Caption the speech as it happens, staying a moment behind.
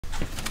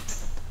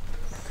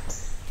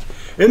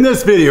In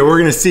this video, we're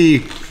gonna see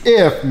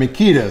if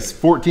Makita's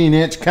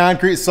 14-inch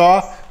concrete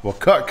saw will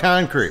cut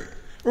concrete.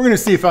 We're gonna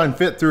see if I can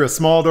fit through a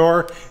small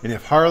door and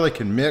if Harley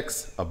can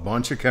mix a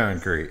bunch of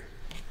concrete.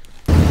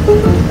 Put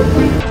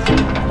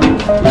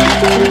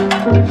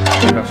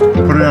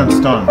it on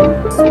stun.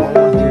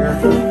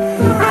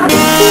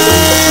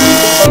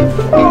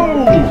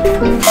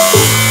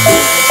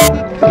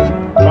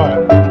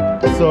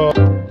 Alright, so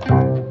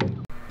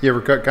you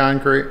ever cut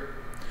concrete?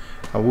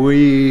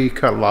 We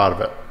cut a lot of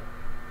it.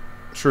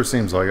 Sure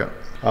seems like it.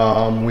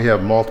 We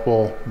have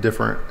multiple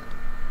different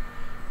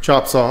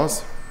chop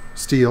saws,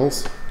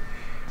 steels,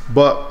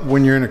 but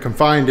when you're in a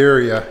confined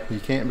area, you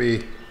can't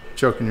be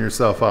choking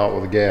yourself out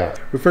with a gas.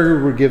 We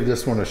figured we'd give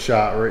this one a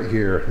shot right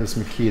here, this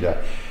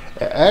Makita.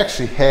 It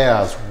actually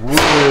has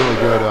really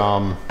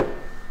good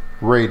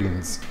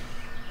ratings.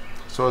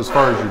 So as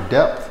far as your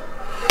depth,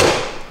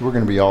 we're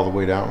gonna be all the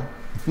way down.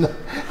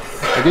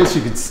 I guess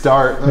you could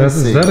start,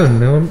 Is that a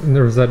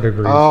millimeter or is that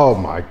degrees? Oh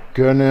my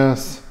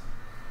goodness.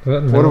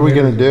 What are we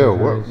gonna do?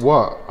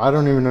 What? I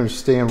don't even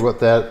understand what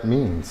that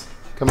means.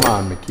 Come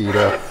on,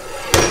 Makita.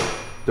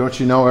 Don't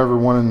you know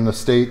everyone in the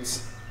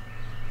States,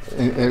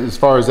 as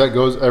far as that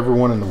goes,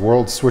 everyone in the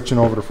world switching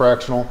over to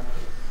fractional?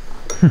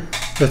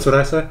 That's what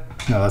I say?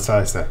 No, that's what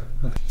I said.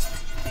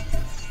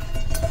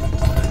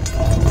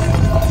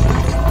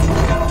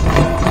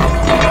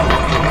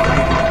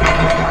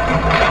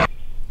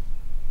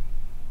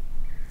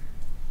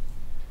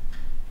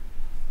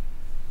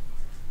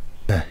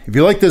 If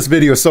you like this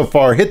video so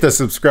far, hit the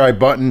subscribe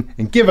button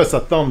and give us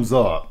a thumbs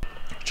up.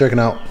 Checking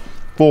out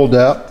full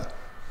depth.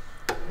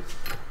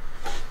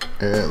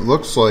 It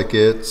looks like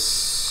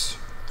it's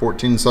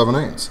 14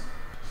 7/8.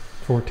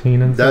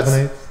 14 and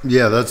 7/8?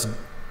 Yeah, that's...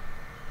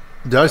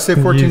 Did I say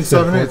 14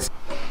 7/8?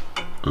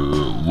 It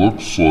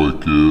looks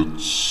like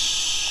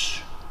it's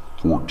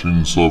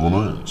 14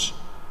 7/8.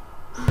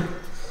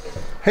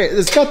 Hey,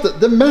 it's got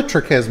the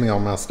metric has me all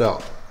messed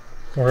up.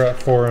 We're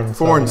at 4 and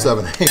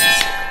 7/8.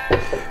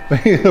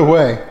 But either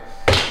way,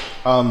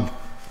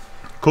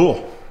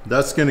 cool.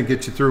 That's gonna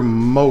get you through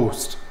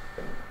most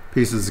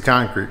pieces of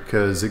concrete,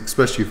 because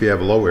especially if you have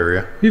a low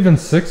area. Even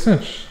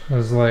 6-inch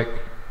is like...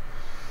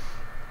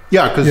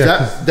 Yeah, because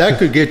that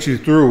could get you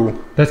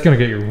through. That's gonna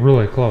get you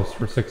really close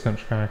for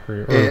 6-inch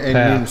concrete. Or and you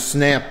can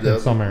snap the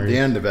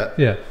end of it.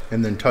 Yeah.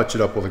 And then touch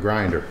it up with a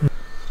grinder.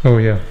 Oh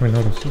yeah, I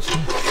noticed this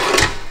one.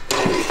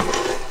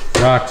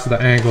 Rocks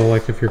the angle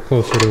like if you're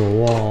closer to a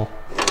wall.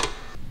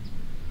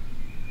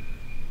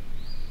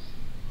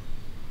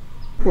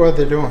 Well,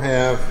 they don't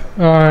have...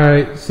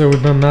 Alright, so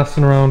we've been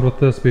messing around with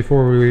this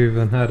before we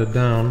even had it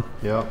down.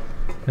 Yep.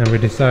 And we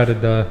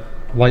decided to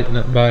lighten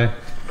it by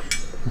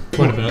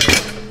quite a bit.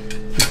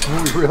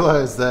 We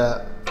realized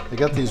that they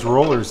got these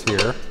rollers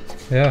here.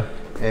 Yeah.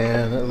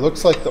 And it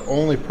looks like the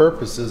only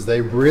purpose is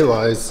they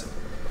realize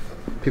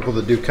people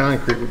that do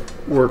concrete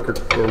work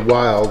are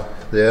wild.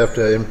 They have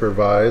to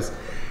improvise.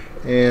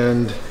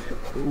 And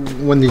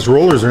when these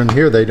rollers are in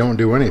here, they don't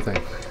do anything.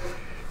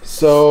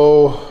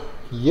 So...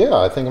 yeah,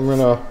 I think I'm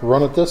gonna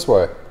run it this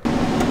way.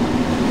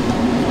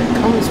 It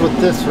comes with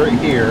this right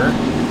here,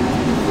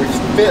 which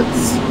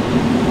fits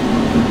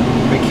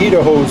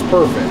Makita hose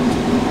perfect.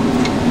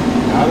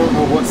 I don't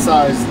know what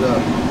size the...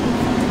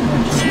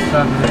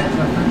 7/8,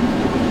 I think.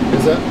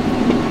 Is it?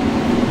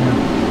 Yeah.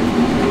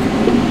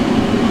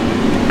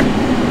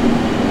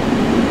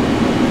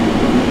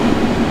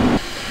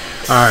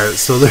 Alright,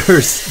 so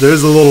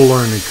there's a little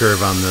learning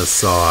curve on this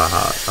saw,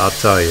 I'll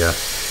tell you.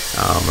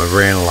 I've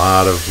ran a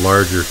lot of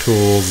larger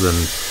tools, and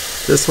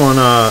this one,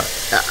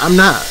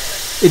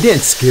 it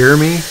didn't scare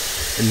me.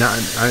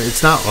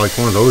 It's not like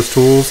one of those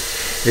tools.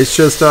 It's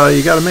just,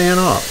 you got to man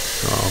up,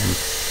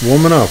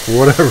 woman up,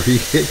 whatever.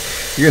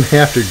 You're going to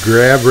have to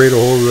grab right a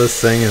hold of this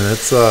thing, and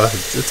it's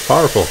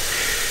powerful.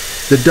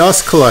 The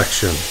dust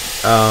collection,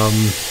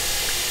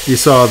 you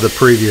saw the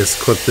previous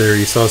clip there,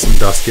 you saw some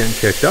dust getting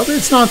kicked up.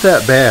 It's not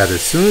that bad.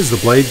 As soon as the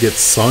blade gets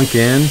sunk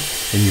in,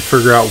 and you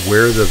figure out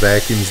where the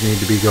vacuums need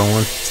to be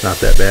going, it's not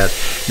that bad.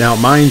 Now,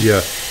 mind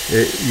you,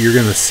 you're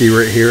gonna see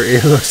right here,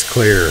 it looks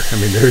clear. I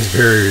mean, there's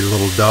very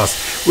little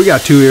dust. We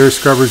got 2 air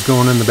scrubbers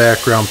going in the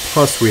background,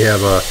 plus we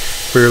have a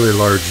fairly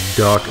large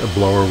duct, a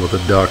blower with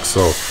a duct,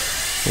 so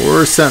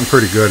we're setting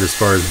pretty good as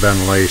far as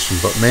ventilation.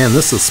 But man,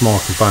 this is a small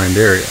confined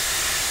area.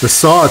 The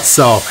saw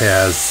itself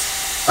has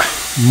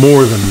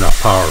more than enough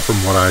power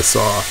from what I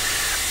saw.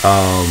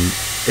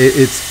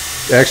 It's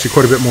actually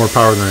quite a bit more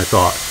power than I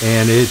thought,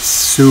 and it's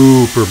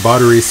super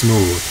buttery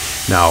smooth.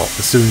 Now,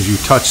 as soon as you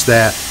touch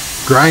that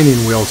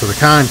grinding wheel to the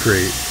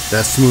concrete,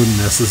 that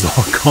smoothness is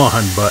all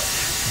gone, but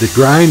the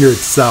grinder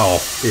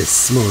itself is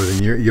smooth,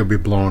 and you'll be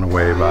blown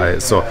away by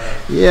it. So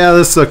yeah,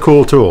 this is a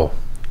cool tool.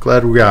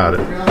 Glad we got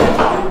it.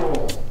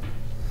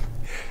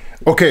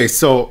 Okay,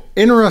 so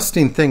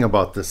interesting thing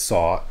about this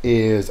saw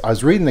is I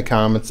was reading the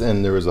comments,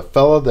 and there was a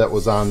fella that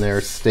was on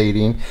there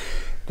stating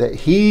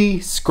that he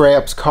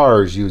scraps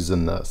cars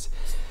using this.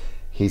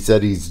 He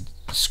said he's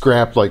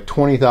scrapped like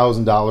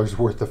 $20,000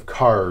 worth of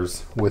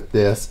cars with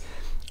this,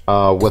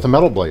 with a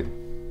metal blade.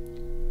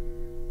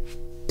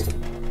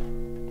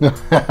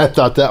 I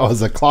thought that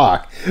was a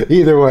clock.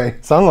 Either way,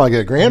 sounded like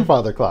a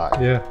grandfather clock.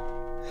 Yeah.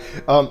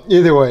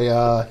 Either way,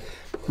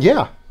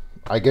 yeah,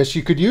 I guess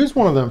you could use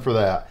one of them for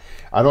that.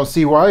 I don't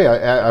see why.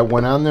 I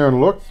went on there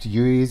and looked.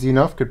 You easy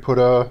enough could put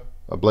a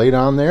blade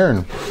on there,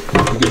 and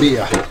you could be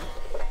a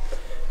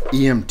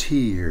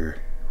EMT or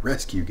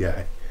rescue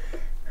guy.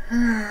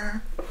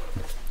 I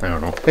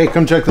don't know. Hey,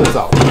 come check this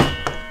out.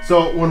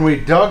 So when we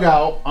dug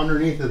out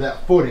underneath of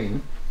that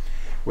footing,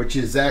 which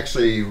is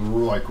actually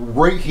like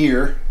right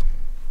here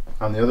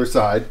on the other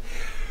side,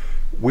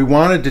 we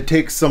wanted to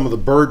take some of the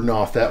burden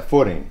off that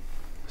footing.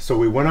 So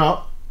we went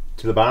up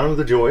to the bottom of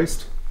the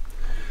joist.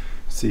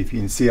 See if you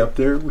can see up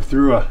there. We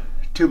threw a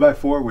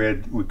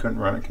 2x4. We couldn't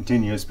run it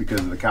continuous because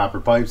of the copper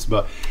pipes,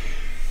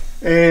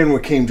 and we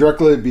came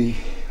directly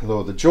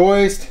below the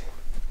joist.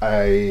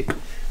 I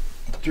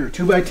threw a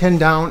 2x10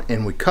 down,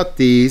 and we cut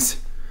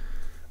these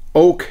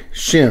oak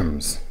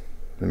shims.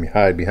 Let me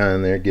hide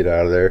behind there, get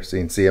out of there so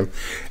you can see them.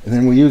 And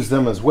then we use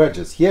them as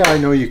wedges. Yeah, I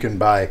know you can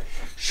buy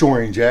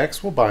shoring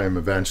jacks. We'll buy them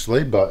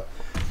eventually, but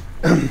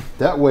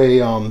that way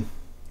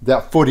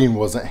that footing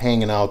wasn't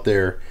hanging out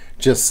there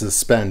just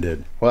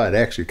suspended. Well, it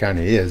actually kind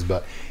of is,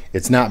 but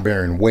it's not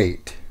bearing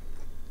weight.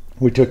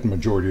 We took the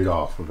majority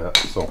off of it.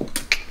 So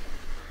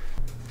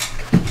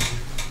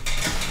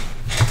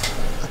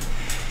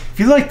if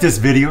you like this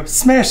video,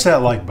 smash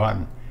that like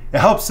button. It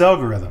helps the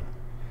algorithm.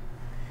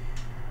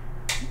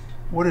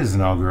 What is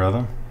an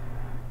algorithm?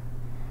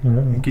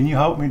 Can you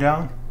help me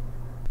down?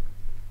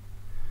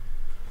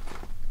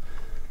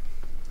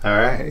 All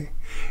right,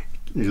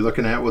 you're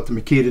looking at what the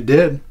Makita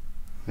did.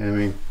 I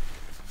mean,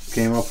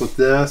 came up with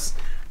this,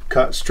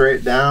 cut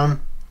straight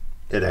down.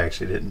 It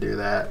actually didn't do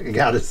that. It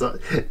got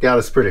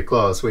us pretty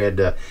close. We had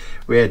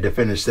to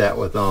finish that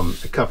with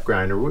a cup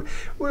grinder. We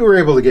were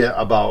able to get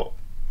about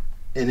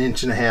 1.5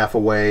 inches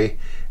away,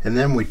 and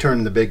then we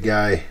turned the big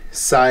guy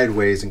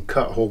sideways and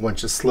cut a whole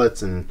bunch of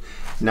slits and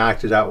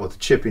knocked it out with a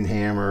chipping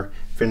hammer.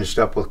 Finished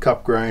up with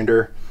cup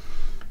grinder,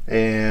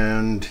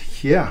 and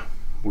yeah,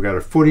 we got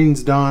our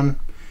footings done.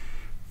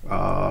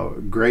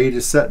 Grade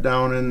is set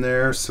down in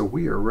there, so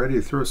we are ready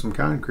to throw some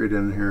concrete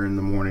in here in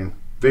the morning.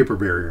 Vapor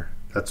barrier.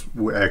 That's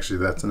next,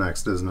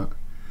 isn't it?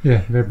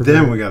 Yeah, vapor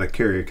then barrier. We got to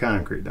carry a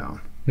concrete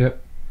down.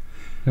 Yep.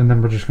 And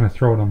then we're just going to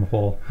throw it on the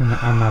hole.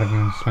 I'm not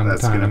going to spend the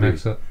time to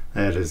mix it.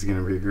 That is going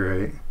to be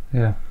great.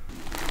 Yeah.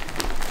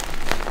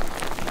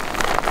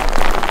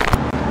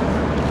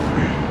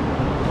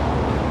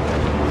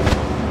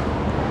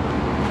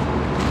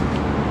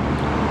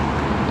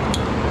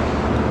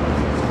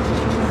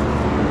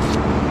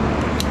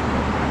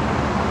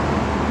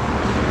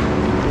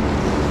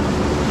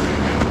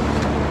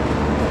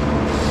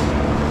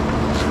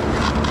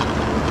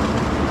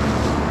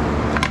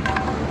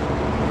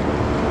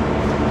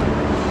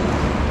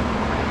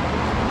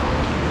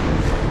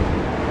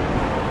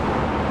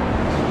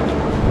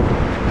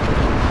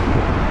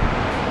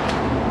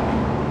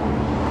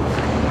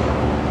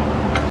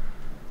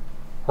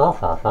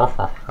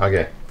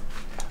 Okay.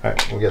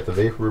 Alright, we got the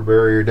vapor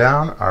barrier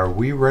down. Are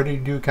we ready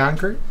to do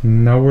concrete?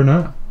 No, we're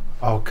not.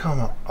 Oh, come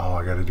on. Oh,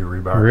 I got to do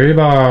rebar.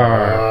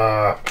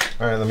 Rebar.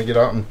 Alright, let me get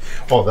out and...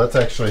 Oh, that's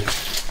actually...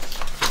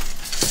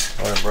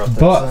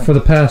 But for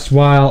the past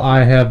while,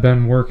 I have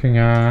been working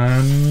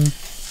on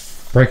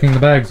breaking the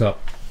bags up.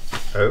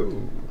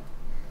 Oh.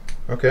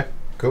 Okay,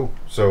 cool.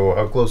 So,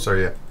 how close are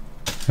you?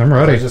 I'm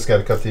ready. I just got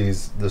to cut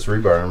this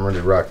rebar. I'm ready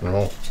to rock and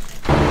roll.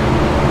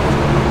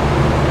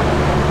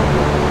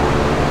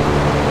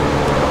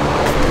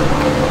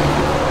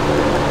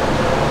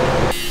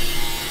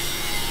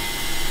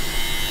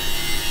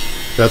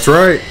 That's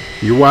right.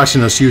 You're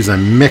watching us use a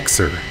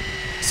mixer.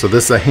 So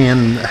this is a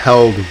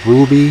handheld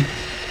Ruby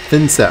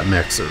thin set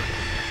mixer,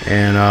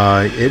 and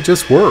it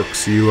just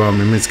works. I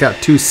mean, it's got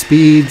 2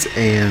 speeds,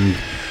 and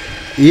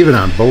even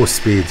on both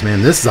speeds,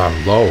 man, this is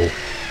on low.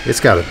 It's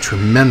got a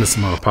tremendous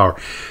amount of power.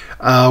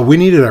 We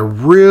needed a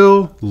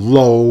real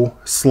low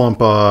slump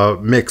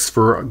mix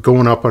for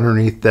going up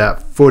underneath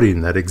that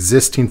footing, that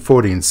existing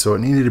footing. So it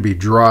needed to be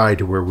dry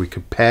to where we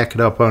could pack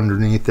it up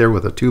underneath there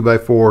with a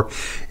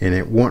 2x4 and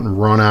it wouldn't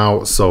run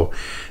out. So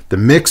the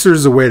mixer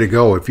is the way to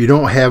go. If you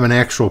don't have an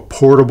actual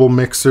portable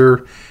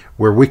mixer,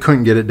 where we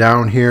couldn't get it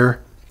down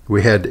here,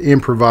 we had to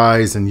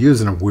improvise and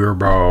using a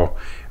wheelbarrow,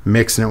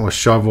 mixing it with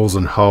shovels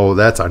and hoe.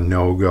 That's a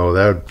no-go.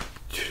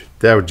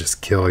 That would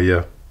just kill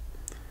you.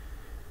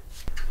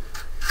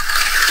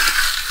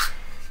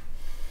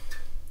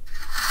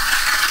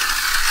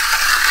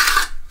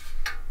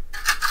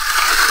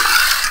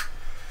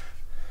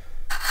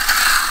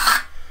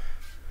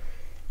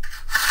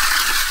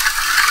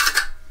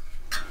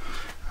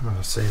 I'm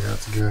gonna say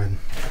that's good.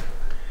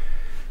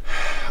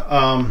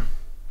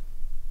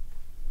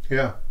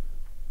 Yeah.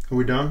 Are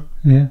we done?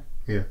 Yeah.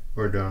 Yeah,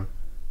 we're done.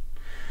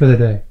 For the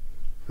day.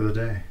 For the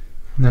day.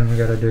 And then we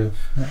gotta do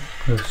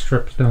those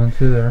strips down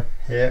through there.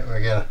 Yeah,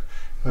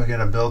 we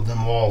gotta build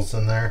them walls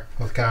in there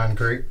with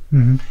concrete.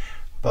 Mm-hmm.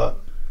 But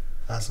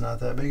that's not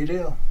that big a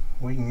deal.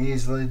 We can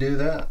easily do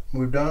that.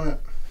 We've done it.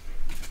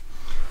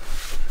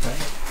 Okay.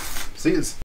 See you.